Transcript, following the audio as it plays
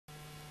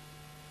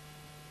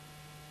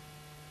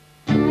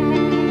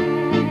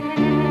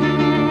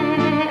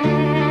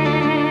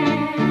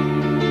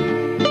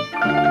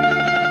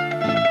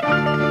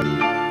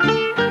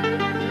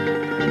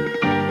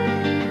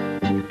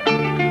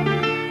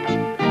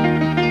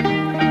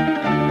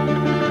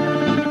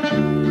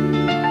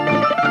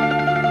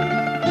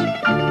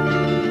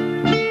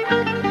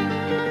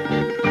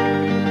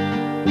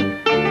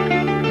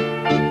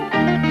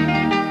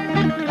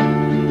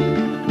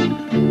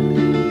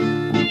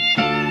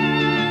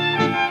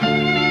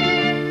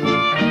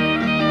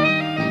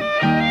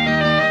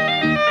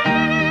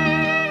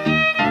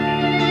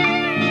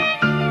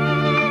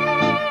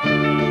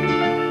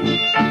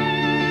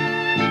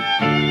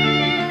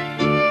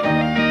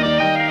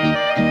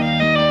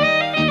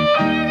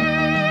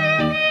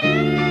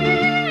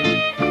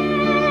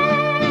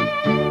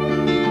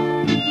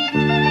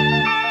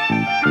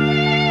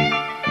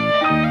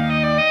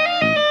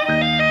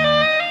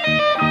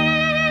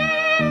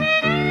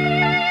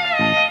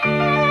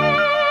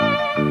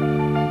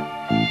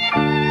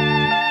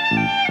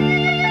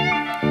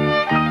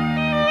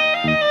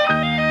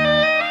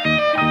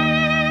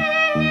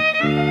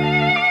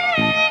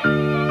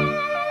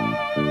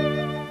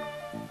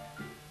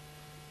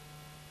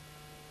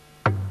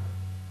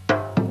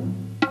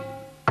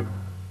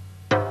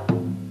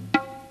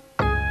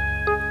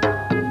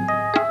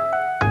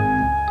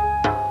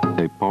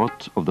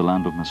heart of the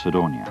land of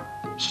Macedonia,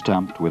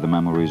 stamped with the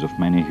memories of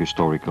many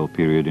historical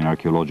period in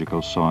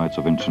archaeological sites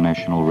of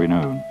international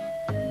renown.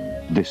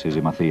 This is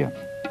Imathia.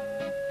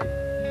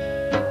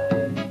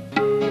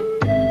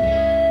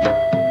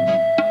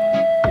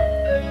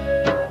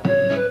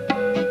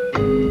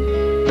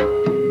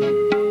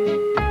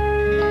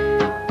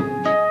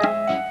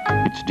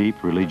 Its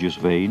deep religious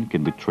vein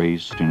can be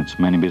traced in its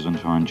many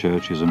Byzantine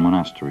churches and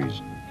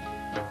monasteries.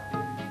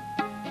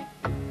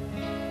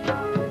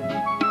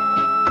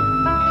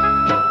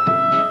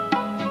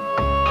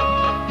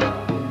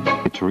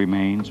 Its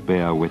remains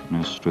bear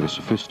witness to the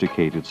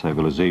sophisticated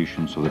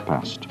civilizations of the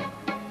past.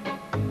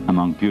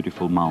 Among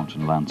beautiful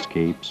mountain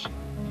landscapes,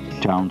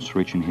 towns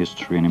rich in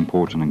history and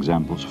important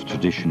examples of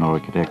traditional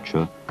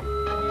architecture,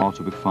 are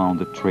to be found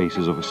the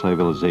traces of a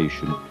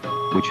civilization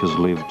which has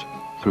lived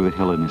through the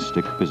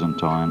Hellenistic,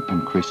 Byzantine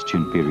and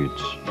Christian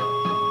periods.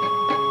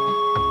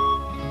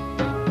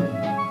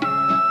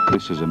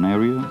 This is an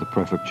area, the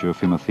Prefecture of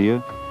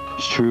Imathia,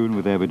 strewn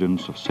with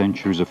evidence of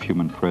centuries of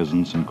human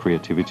presence and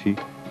creativity,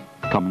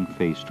 coming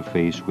face to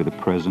face with the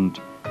present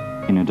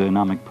in a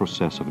dynamic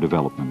process of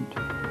development.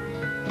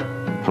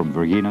 From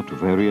Vergina to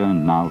Veria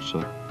and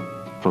Nausa,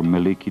 from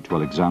Meliki to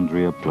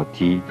Alexandria,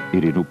 Plati,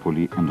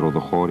 Irinopoli and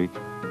Rodochori,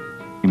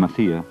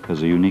 Imathia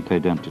has a unique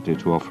identity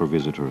to offer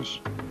visitors.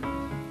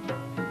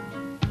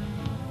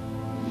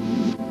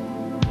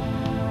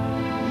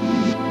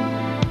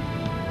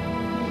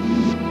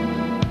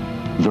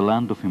 The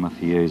land of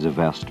Imathia is a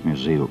vast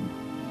museum.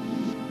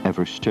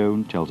 Every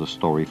stone tells a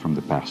story from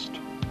the past.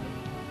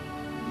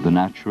 The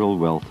natural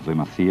wealth of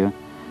Imathia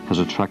has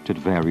attracted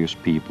various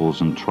peoples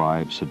and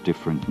tribes at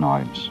different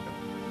times.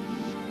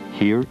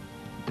 Here,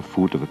 at the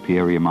foot of a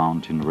Pieria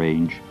mountain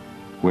range,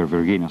 where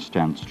Vergina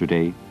stands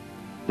today,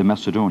 the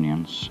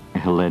Macedonians, a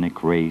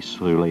Hellenic race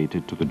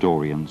related to the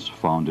Dorians,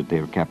 founded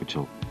their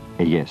capital,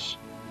 Ayes,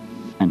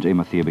 and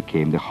Imathia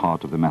became the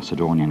heart of the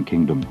Macedonian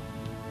kingdom.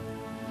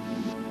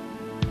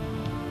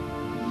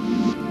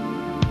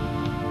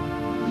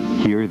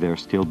 Here there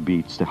still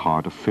beats the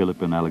heart of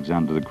Philip and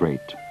Alexander the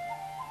Great.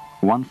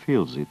 One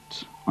feels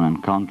it on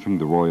encountering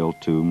the royal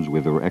tombs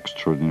with their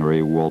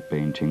extraordinary wall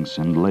paintings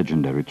and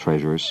legendary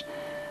treasures,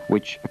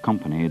 which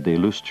accompanied the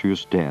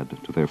illustrious dead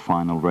to their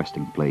final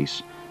resting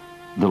place,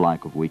 the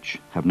like of which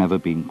have never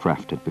been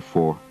crafted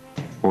before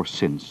or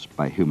since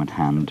by human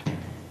hand,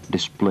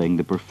 displaying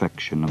the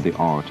perfection of the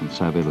art and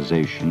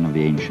civilization of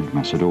the ancient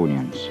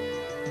Macedonians.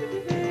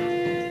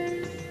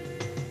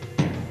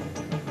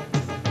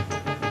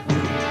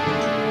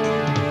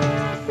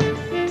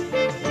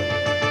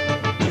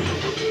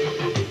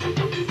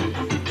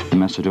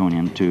 The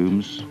Macedonian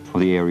tombs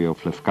of the area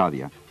of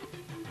Lefkadia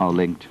are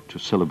linked to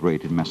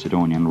celebrated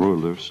Macedonian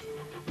rulers,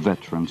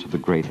 veterans of the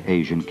great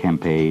Asian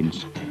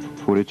campaigns,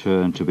 who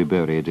returned to be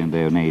buried in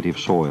their native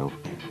soil.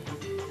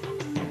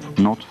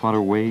 Not far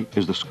away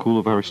is the school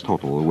of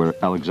Aristotle, where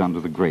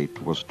Alexander the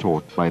Great was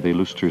taught by the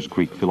illustrious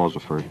Greek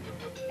philosopher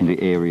in the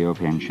area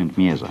of ancient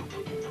Myesa.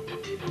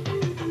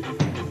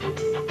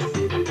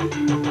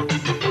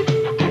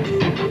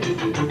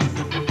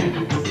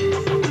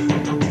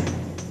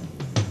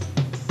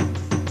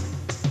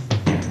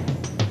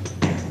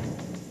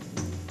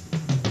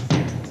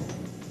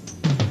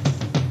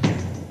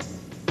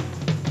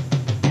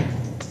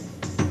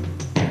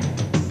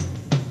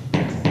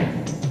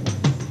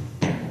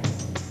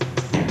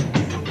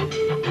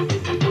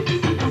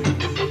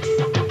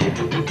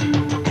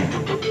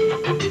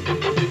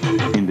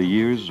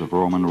 Of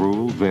Roman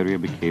rule,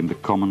 Veria became the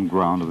common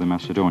ground of the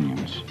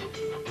Macedonians,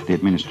 the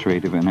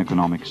administrative and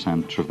economic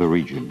center of the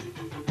region.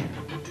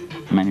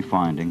 Many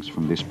findings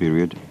from this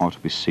period are to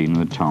be seen in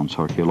the town's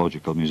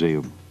archaeological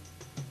museum.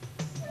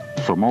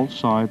 From all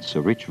sides,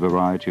 a rich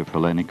variety of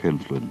Hellenic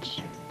influence.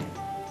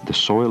 The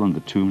soil and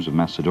the tombs of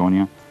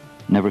Macedonia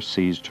never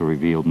cease to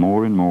reveal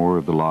more and more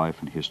of the life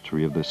and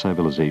history of the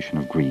civilization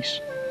of Greece.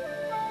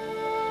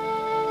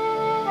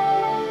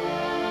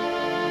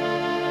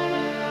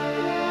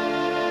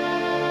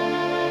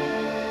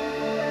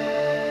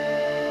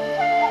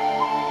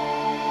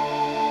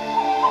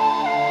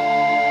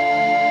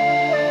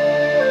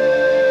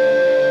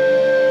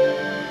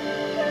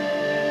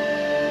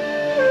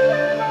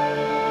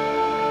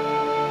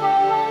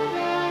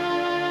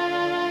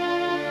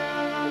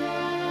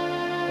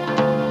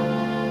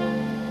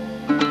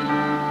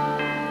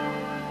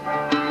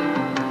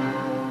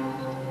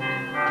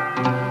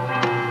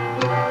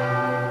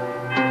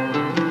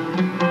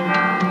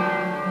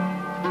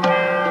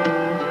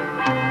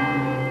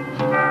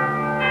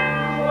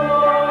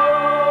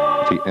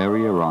 The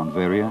area around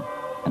Veria,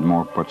 and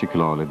more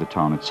particularly the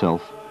town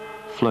itself,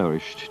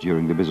 flourished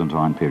during the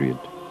Byzantine period.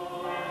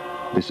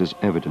 This is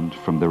evident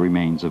from the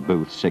remains of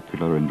both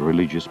secular and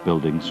religious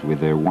buildings with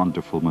their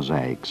wonderful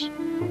mosaics.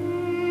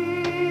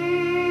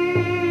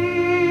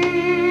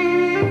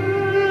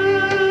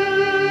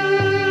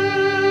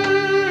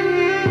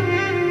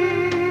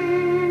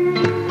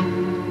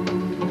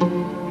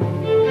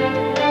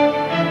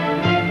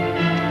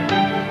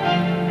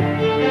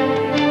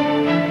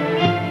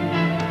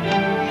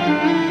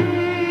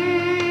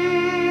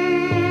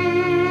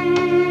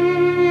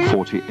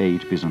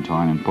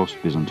 Byzantine and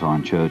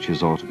post-Byzantine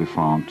churches are to be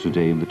found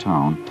today in the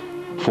town,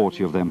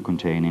 40 of them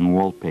containing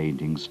wall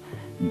paintings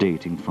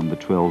dating from the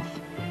 12th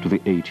to the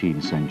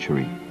 18th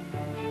century.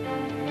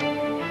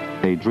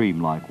 A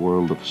dreamlike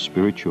world of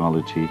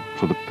spirituality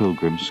for the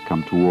pilgrims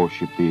come to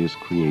worship these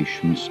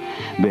creations,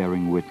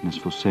 bearing witness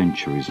for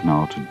centuries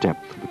now to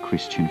depth of the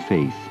Christian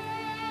faith.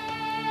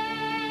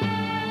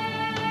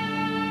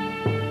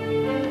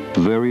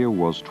 Veria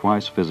was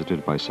twice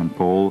visited by St.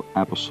 Paul,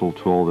 apostle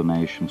to all the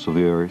nations of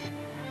the earth,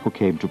 who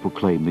came to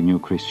proclaim the new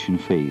Christian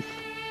faith.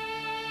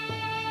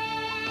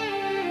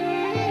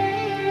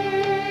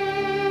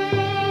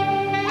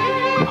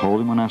 The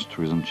holy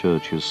monasteries and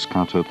churches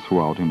scattered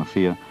throughout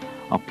Imathia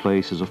are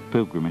places of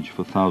pilgrimage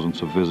for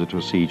thousands of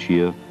visitors each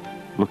year,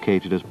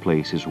 located as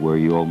places where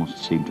you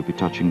almost seem to be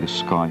touching the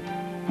sky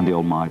and the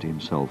Almighty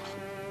Himself.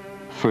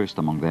 First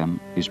among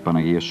them is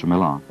Panagia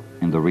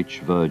in the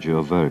rich verdure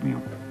of Vermio.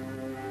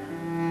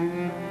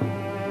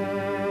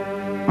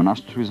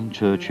 Monasteries and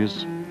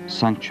churches,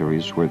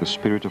 sanctuaries where the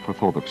spirit of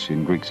orthodoxy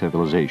and Greek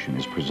civilization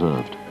is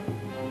preserved.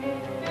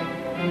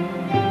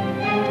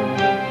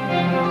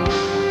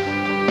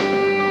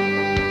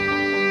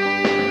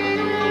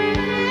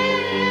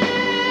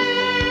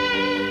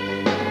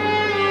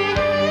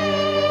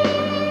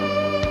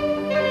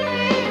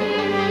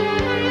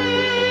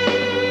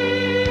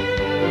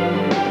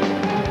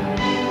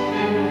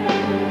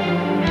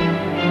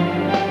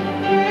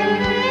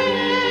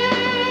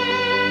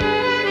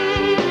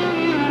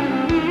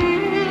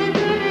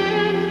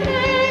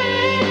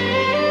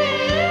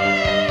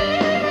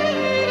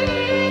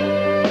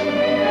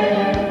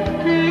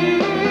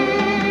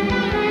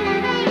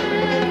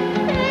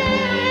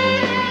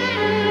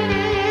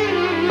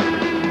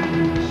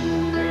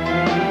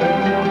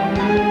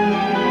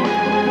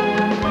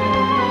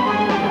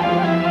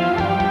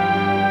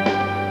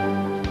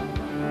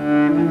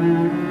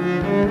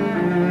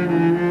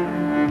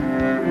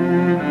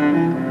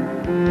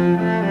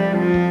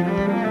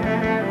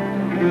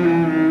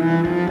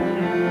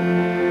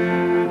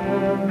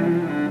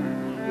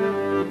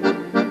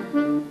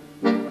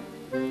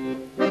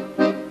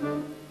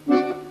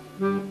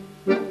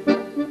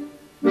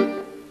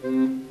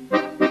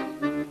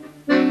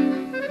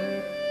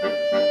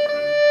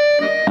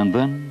 And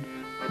then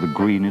the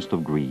greenest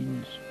of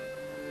greens,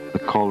 the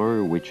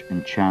color which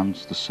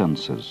enchants the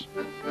senses.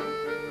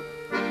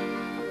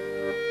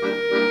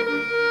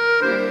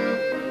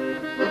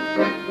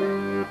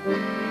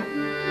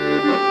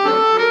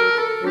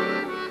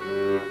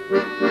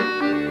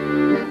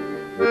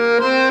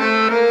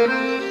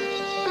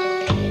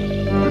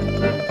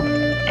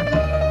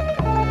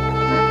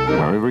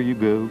 Wherever you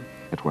go,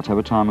 at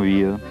whatever time of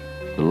year,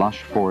 the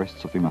lush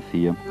forests of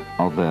Imathia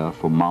are there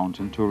for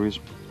mountain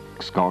tourism,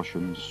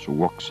 excursions,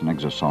 walks and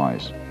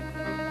exercise.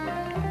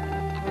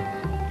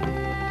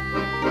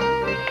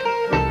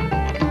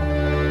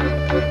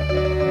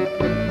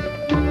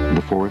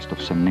 The forest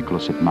of St.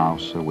 Nicholas at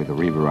Mausa with the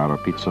river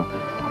Arapiza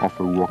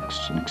offer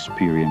walks and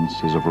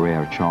experiences of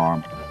rare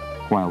charm,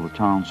 while the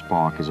town's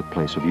park is a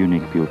place of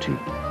unique beauty.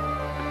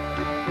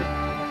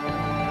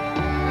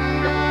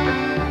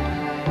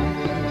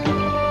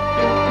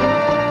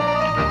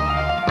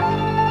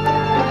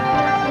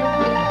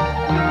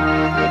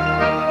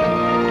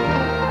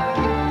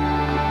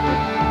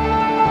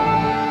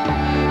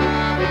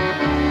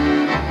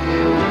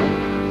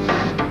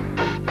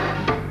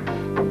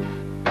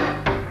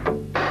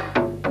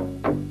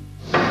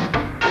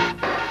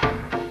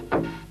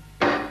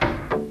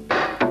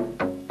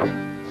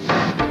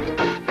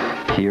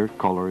 Here,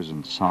 colors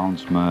and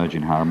sounds merge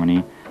in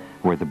harmony,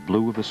 where the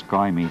blue of the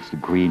sky meets the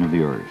green of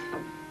the earth.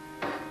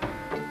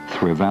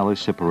 Through a valley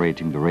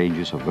separating the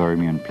ranges of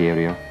Vermio and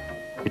Pieria,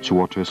 its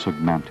water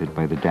segmented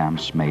by the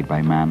dams made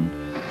by man,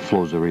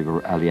 flows the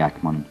river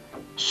Aliakman,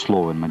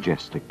 slow and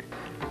majestic,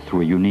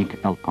 through a unique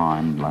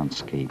alpine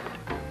landscape.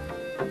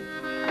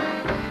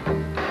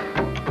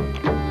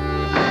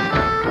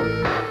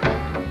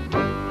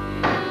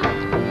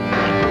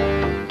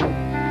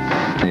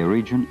 A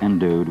region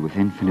endowed with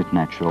infinite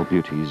natural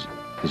beauties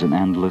is an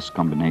endless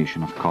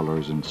combination of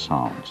colors and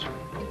sounds.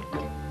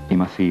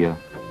 Imathia,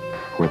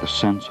 where the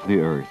sense of the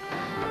earth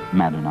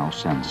madden our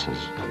senses.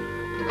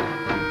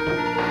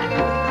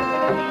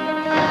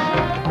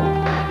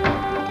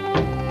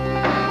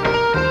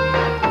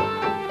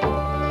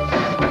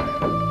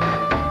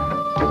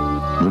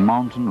 The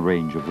mountain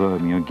range of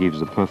Vermio gives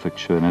the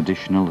Prefecture an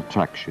additional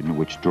attraction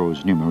which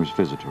draws numerous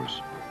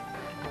visitors.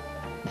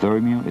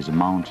 Vermio is a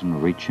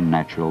mountain rich in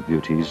natural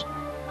beauties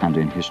and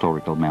in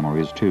historical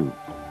memories too.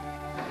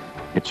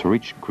 Its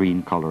rich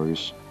green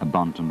colors,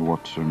 abundant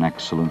water and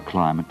excellent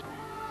climate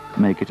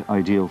make it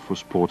ideal for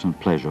sport and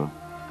pleasure,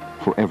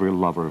 for every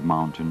lover of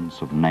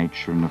mountains, of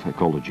nature and of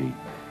ecology.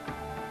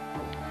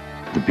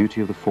 The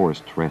beauty of the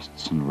forest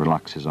rests and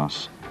relaxes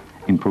us,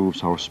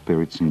 improves our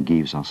spirits and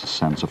gives us a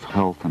sense of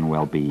health and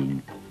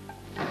well-being.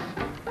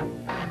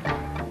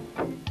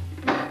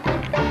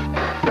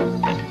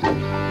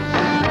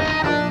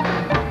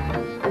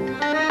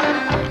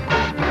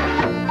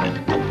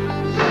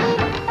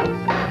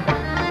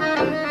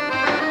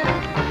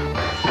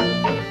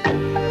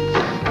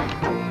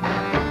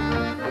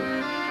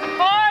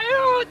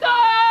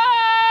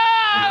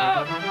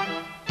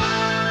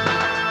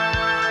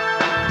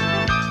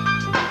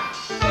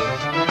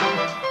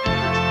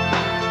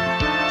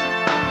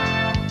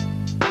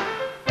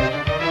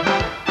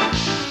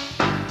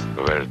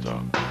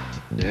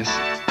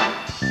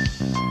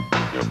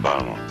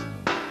 Palmo.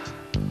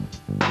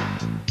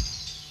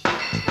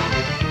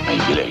 My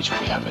village,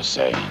 we have a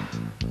saying.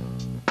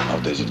 How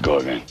does it go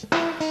again?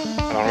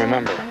 I don't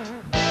remember.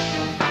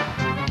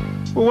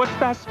 Well, what's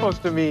that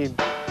supposed to mean?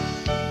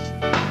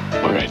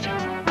 Alright.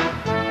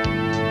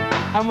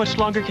 How much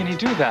longer can he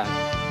do that?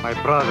 My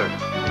brother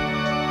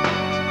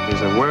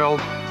is a world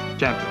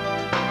champion.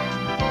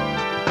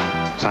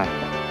 Sign.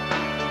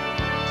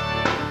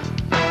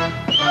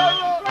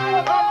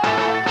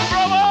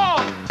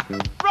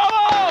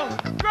 Bravo!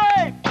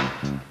 Great!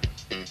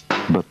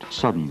 But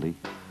suddenly,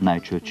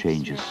 nature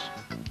changes.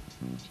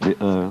 The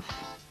earth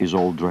is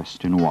all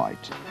dressed in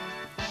white.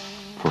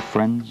 For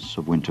friends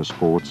of winter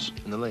sports,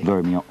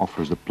 Vermia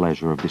offers the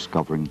pleasure of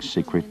discovering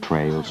secret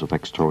trails of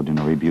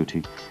extraordinary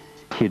beauty,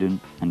 hidden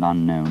and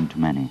unknown to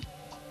many.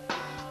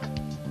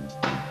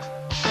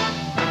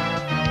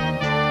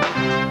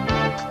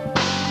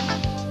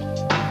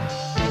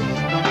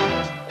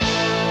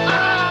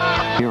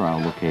 Here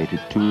are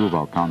located two of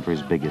our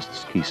country's biggest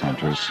ski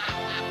centers,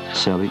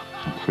 Seli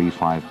and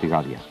 3-5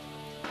 Pigalia,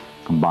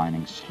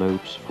 combining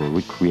slopes for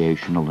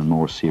recreational and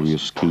more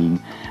serious skiing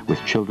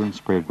with children's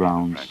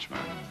playgrounds,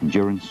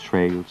 endurance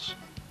trails,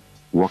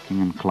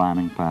 walking and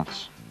climbing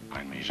paths,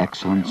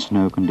 excellent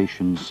snow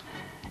conditions,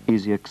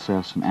 easy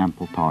access and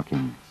ample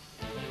parking.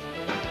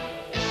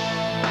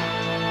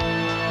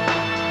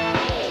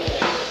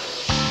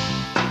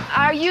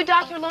 Are you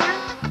Dr.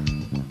 Lawrence?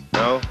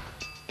 No,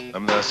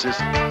 I'm the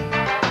assistant.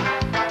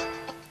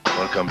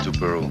 Welcome to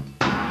Peru.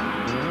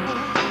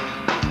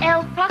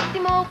 El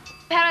próximo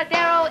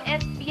paradero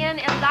es bien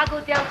el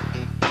lago del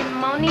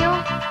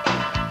demonio.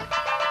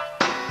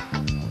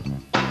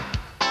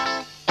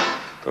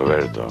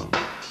 Roberto.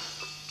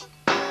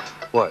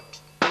 What?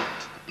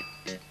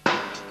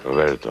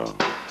 Roberto.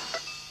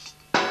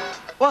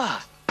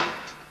 What?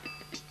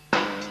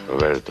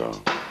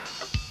 Roberto.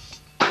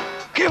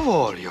 Che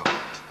voglio?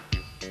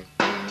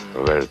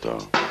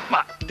 Roberto.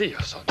 Ma Dio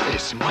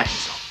santissimo,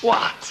 Enzo.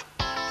 What?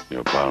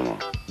 Mio Palmo.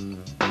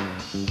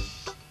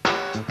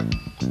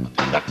 What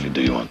exactly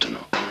do you want to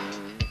know?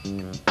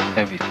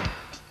 Everything.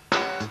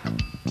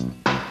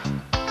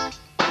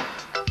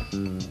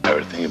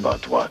 Everything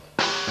about what?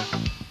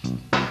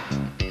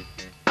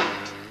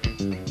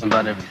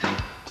 About everything.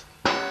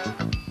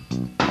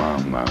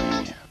 Mamma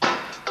mia.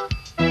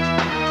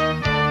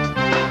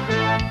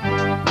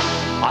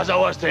 As I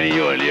was telling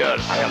you earlier,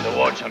 I am the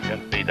world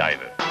champion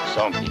freediver.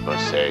 Some people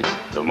say it's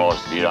the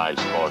most virile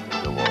sport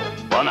in the world.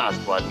 One has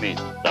to admit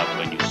that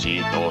when you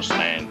see those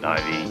men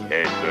diving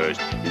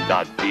headfirst in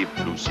that deep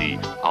blue sea,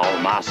 our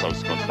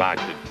muscles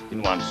contracted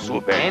in one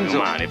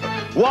superhuman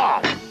effort.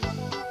 Wow!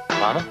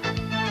 Mama?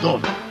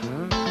 Dove?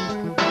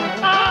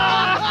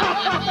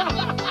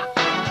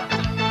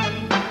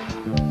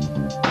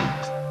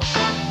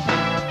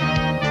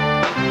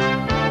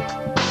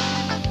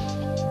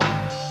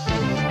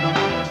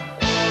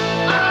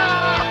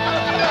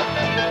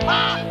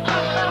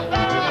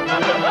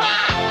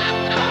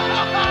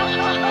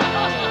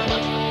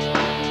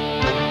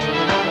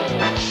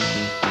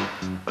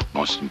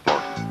 Most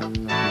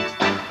important,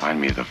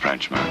 find me the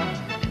Frenchman.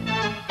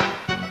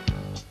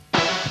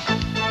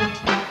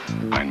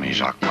 Find me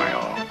Jacques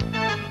Maillot.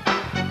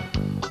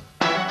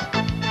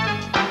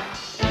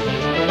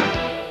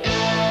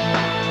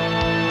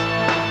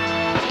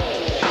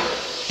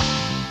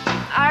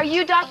 Are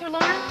you Dr.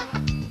 Lawrence?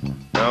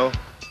 No,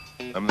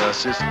 I'm the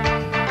assistant.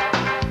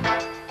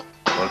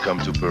 Welcome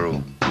to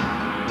Peru.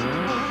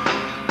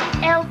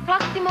 El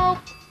próximo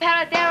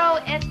paradero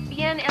es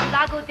bien el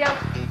lago del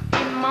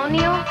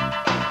demonio.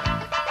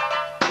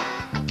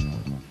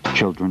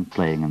 Children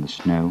playing in the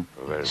snow,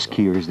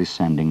 skiers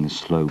descending the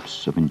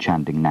slopes of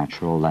enchanting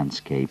natural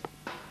landscape.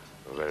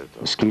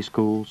 The ski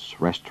schools,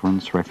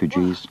 restaurants,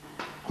 refugees,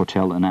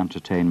 hotel and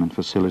entertainment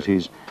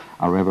facilities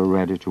are ever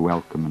ready to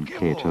welcome and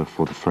cater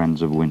for the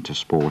friends of winter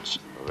sports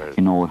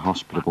in all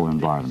hospitable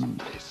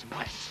environment.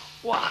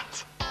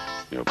 What?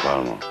 Mio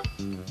Palmo.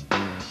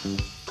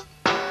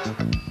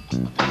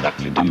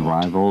 Exactly do you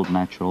want to know? Unrivaled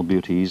natural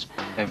beauties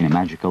in a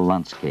magical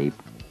landscape,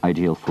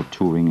 ideal for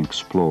touring,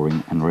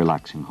 exploring and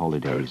relaxing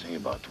holidays. Everything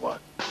about what?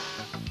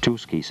 Two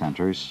ski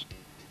centers,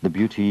 the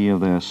beauty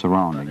of their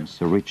surroundings,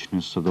 the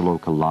richness of the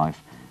local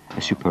life,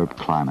 a superb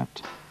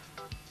climate.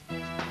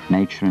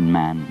 Nature and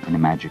man in a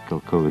magical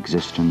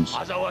coexistence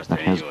that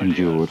has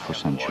endured for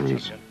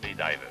centuries.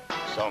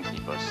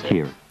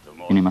 Here,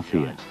 in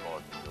Imathia,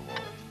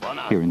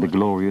 here in the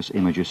glorious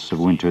images of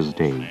winter's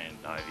day.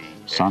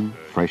 Sun,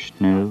 fresh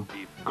snow,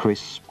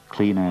 crisp,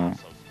 clean air,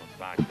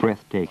 the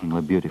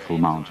breathtakingly beautiful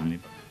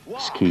mountain,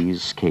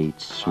 skis,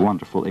 skates,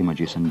 wonderful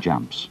images and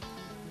jumps.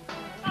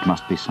 It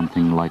must be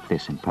something like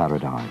this in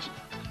paradise.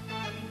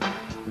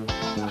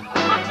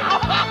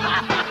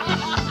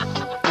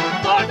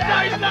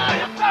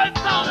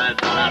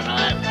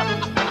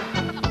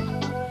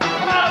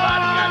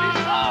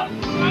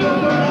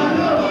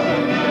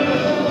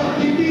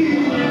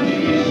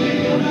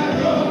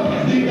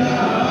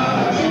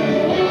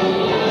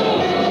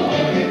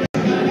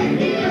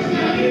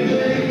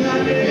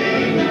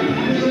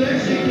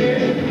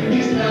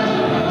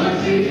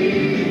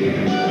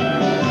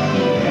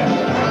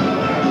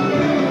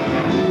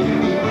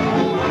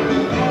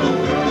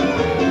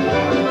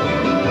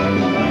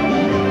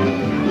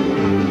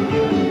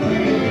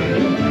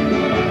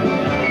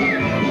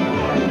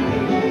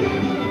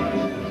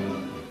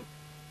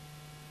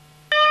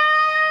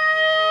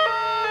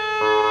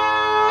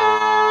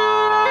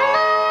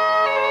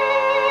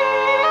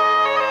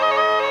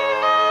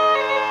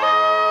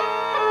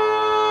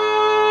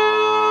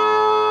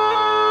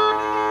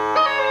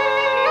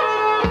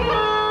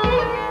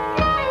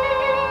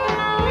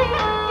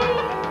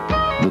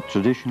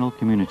 traditional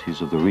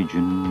communities of the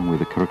region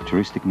with a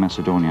characteristic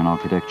Macedonian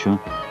architecture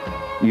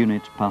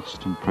unite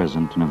past and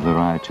present in a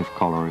variety of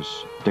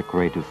colors,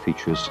 decorative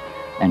features,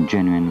 and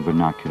genuine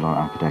vernacular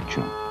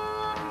architecture.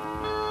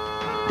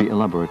 The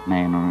elaborate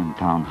manor and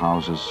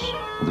townhouses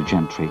of the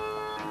gentry,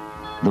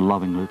 the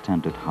lovingly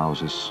tended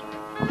houses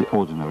of the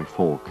ordinary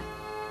folk,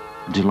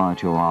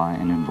 delight your eye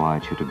and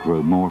invite you to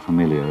grow more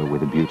familiar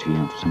with the beauty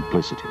of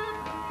simplicity.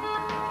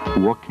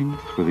 Walking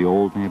through the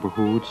old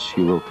neighborhoods,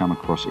 you will come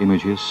across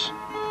images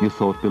you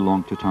thought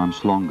belonged to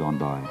times long gone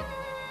by.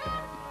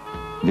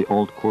 The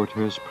old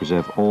quarters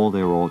preserve all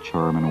their old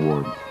charm and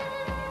warmth.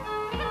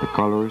 The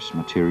colors,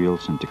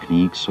 materials, and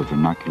techniques of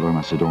vernacular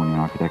Macedonian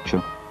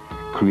architecture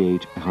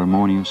create a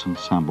harmonious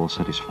ensemble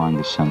satisfying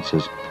the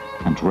senses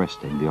and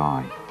resting the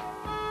eye.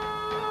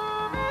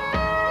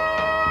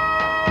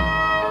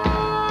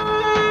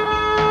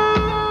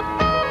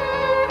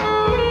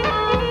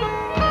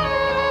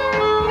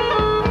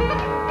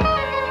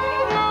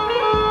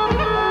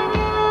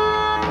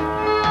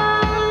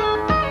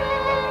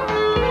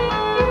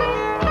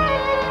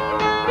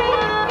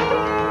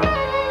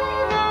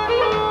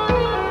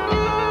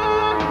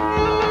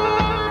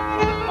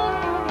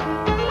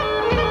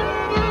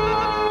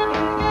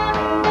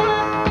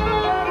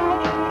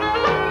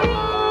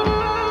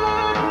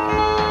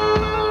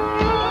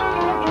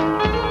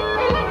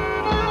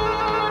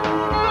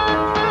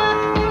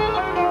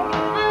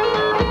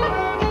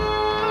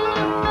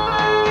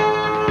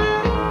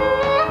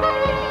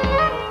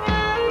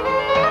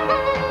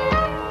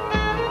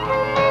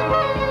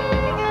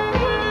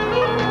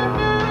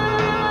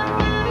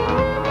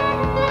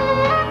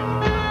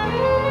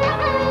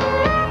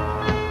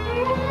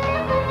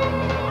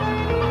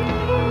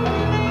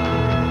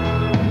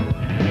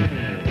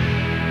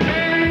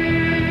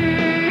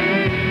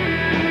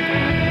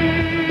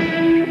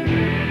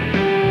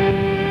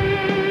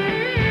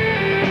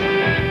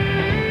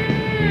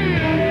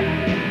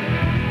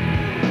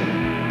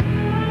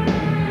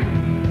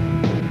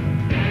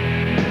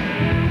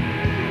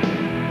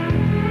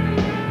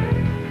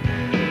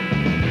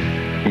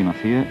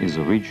 Imathia is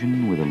a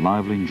region with a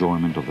lively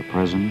enjoyment of the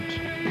present,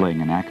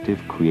 playing an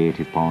active,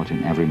 creative part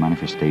in every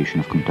manifestation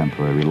of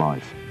contemporary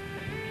life.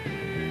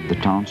 The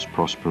town's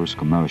prosperous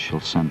commercial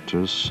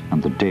centers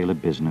and the daily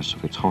business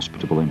of its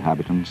hospitable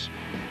inhabitants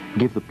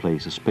give the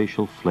place a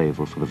special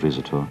flavor for the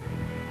visitor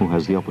who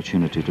has the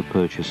opportunity to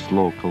purchase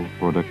local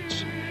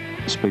products,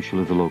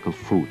 especially the local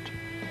fruit,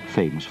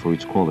 famous for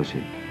its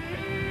quality.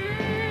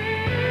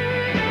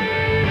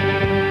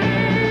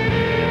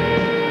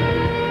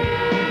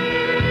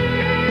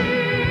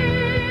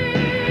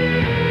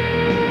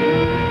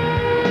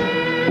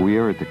 We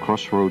are at the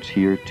crossroads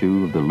here,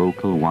 too, of the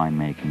local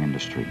winemaking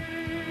industry.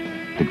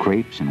 The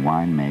grapes and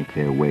wine make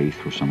their way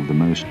through some of the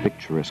most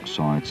picturesque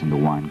sites in the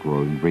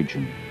wine-growing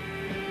region.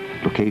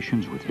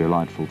 Locations with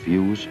delightful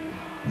views,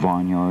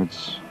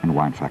 vineyards and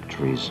wine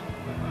factories,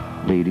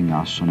 leading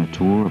us on a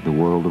tour of the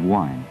world of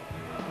wine,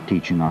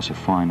 teaching us a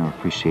finer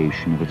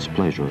appreciation of its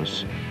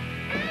pleasures.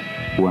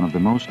 One of the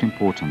most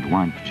important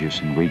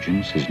wine-producing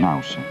regions is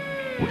Nausa,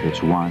 with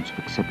its wines of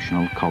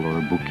exceptional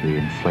color, bouquet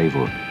and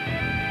flavor.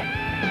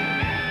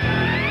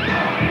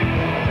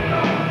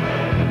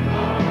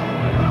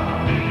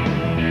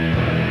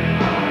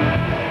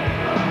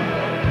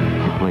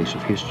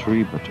 Of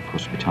history, but of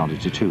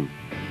hospitality too.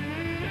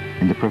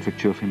 In the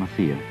prefecture of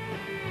Imathia,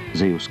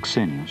 Zeus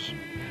Xenios,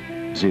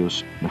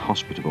 Zeus the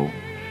hospitable,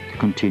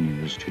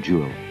 continues to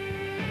jewel.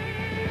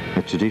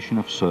 A tradition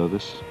of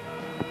service,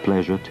 a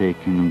pleasure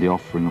taken in the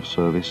offering of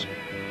service,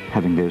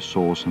 having their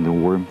source in the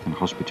warmth and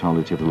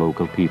hospitality of the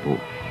local people,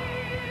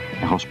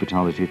 a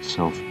hospitality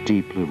itself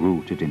deeply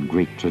rooted in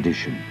Greek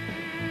tradition.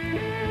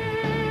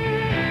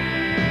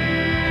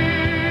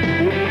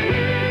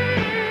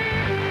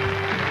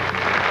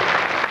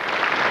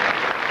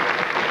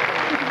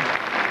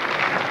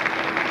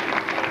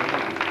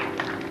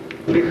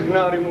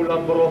 Λιχνάρι μου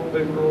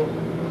λαμπρόφαινο,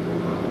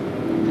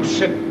 που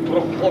σε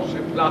τροχό σε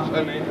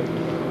πλάσανε,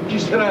 κι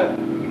ύστερα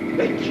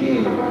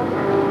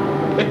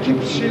εκεί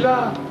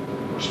ψηλά,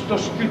 στο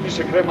σπίτι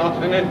σε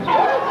κρεμάσανε.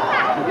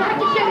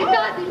 Νάκι,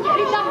 χαιρετάτε,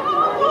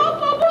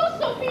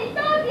 Πρόσωποι,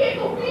 Τάντι,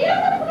 εγώ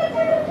πλήρω που να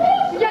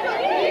ξεδερφώσει.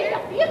 Γιατί τα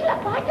πήγε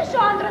κλαπάκια ο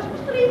άντρας που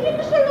στρίβει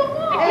και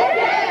Σολομό.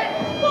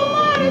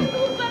 Κομμάρες του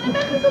ήρθανε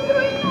μέχρι το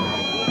πρωινό.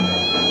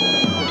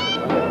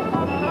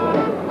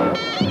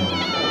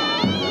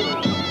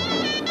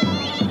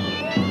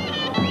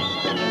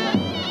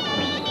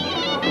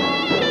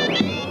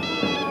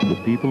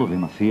 The people of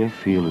Imathia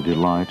feel a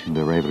delight in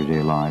their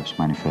everyday lives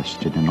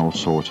manifested in all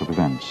sorts of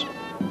events.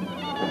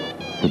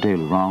 The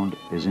daily round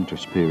is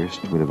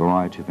interspersed with a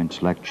variety of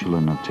intellectual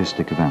and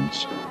artistic events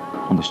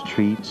on the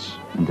streets,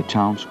 in the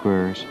town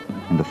squares,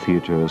 in the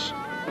theaters,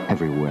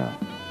 everywhere.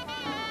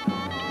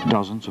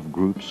 Dozens of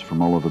groups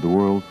from all over the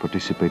world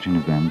participate in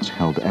events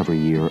held every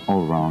year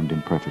all around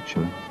in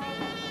Prefecture,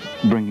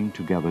 bringing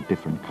together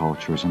different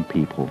cultures and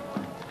people.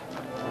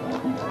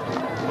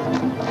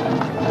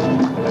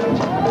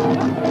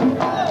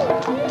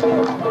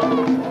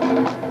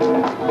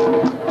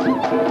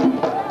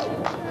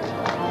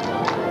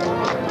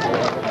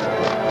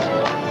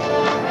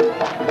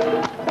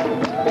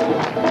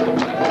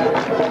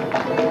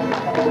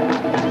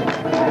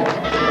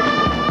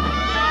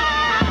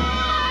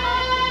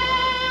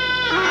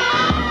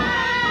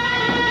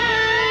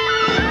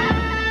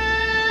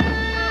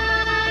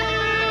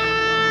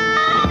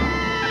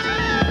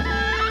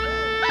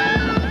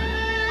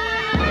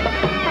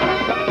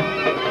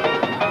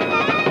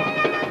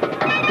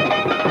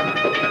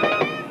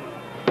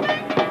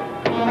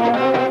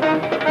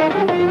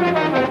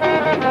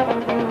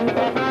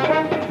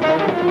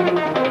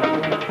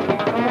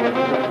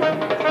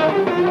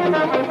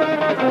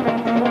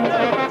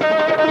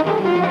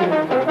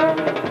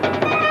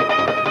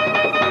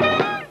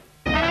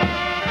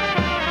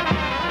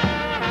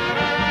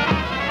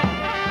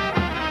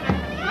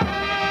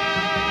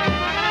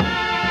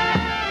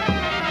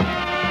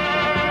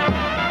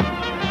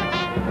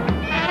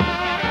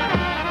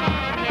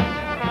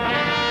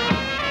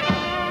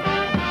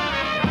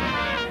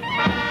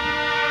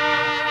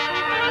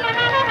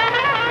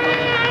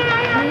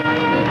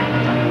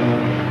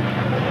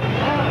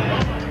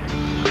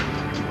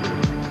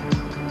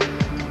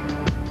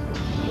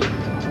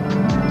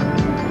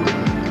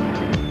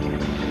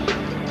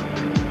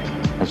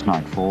 As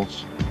night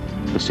falls,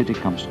 the city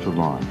comes to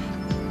life,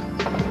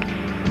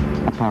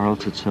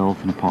 apparels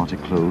itself in a party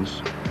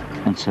clothes,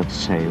 and sets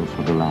sail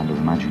for the land of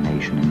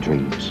imagination and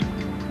dreams.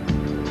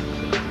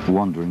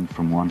 Wandering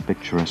from one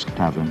picturesque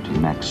tavern to the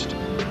next,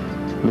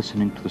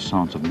 listening to the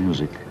sounds of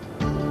music,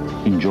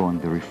 enjoying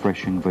the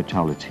refreshing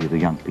vitality of the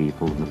young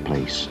people of the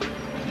place.